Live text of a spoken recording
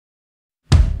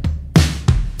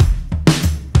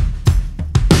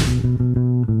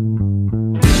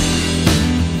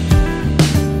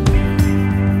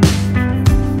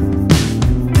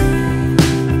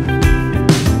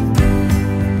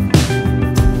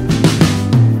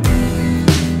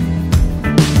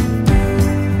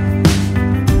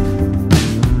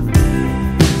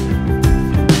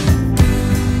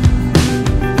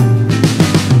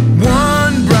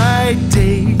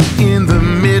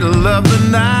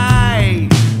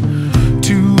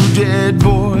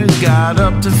got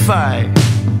up to fight.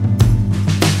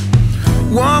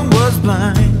 One was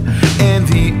blind and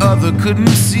the other couldn't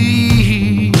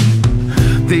see.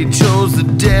 They chose the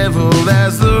devil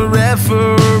as the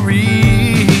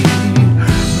referee.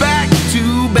 Back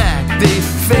to back they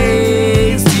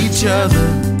faced each other,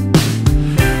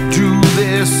 drew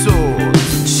their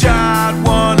swords, shot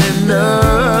one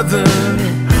another.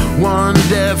 One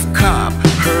deaf cop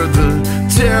heard the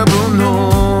terrible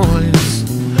noise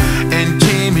and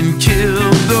came and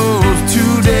killed those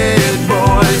two dead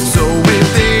boys. So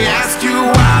if they ask you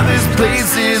why this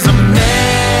place is a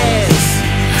mess,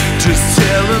 just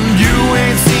tell them you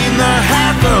ain't seen the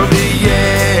half of it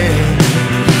yet.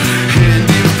 And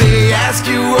if they ask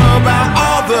you about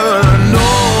all the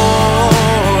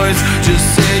noise,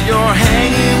 just say you're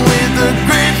hanging with the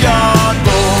graveyard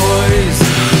boys.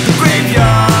 The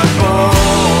graveyard boys.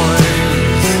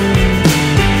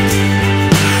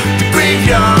 The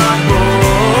graveyard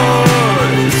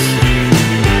boys.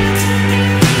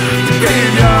 The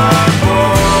graveyard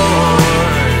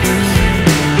boys.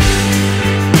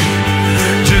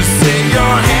 Just say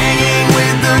you're hanging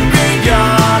with the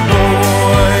graveyard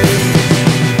boys.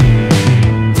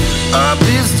 Up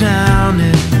is down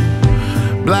and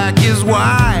black is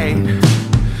white.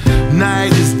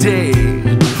 Night is day.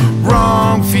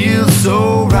 Wrong feels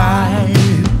so right.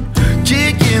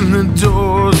 Kicking the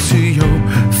doors to your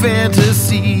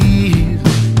fantasies.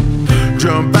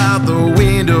 Jump out the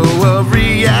window of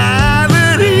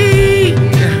reality.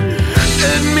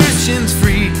 Admission's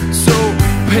free, so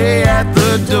pay at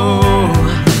the door.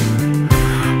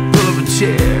 Pull up a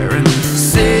chair and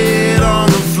sit on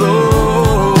the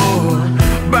floor.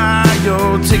 Buy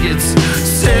your tickets,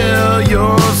 sell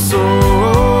your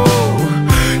soul.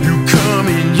 You come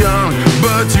in young,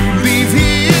 but you leave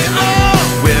here old.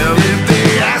 Well, if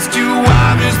they ask you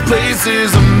why this place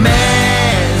is a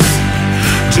mess,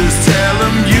 just tell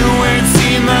them you ain't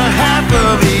seen the half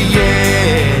of it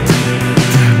yet.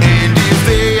 And if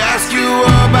they ask you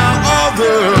about all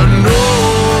the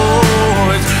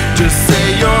noise, just say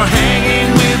you're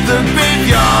hanging with the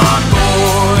graveyard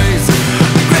boys.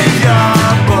 The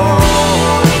graveyard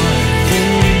boys.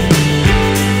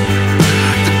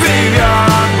 The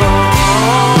graveyard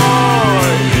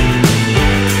boys.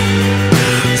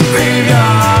 The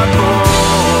graveyard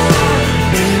boys.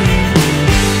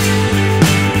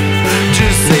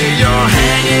 Just say you're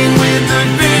hanging with the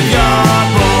graveyard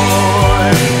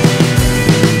boys.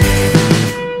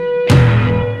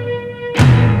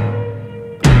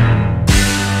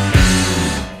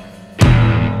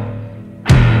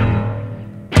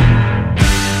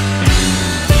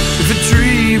 If a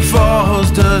tree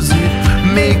falls, does it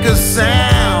make a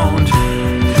sound?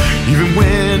 Even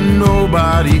when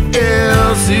nobody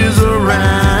else is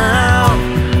around.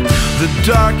 The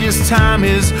darkest time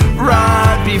is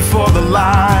right before the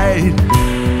light.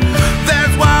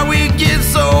 That's why we get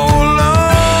so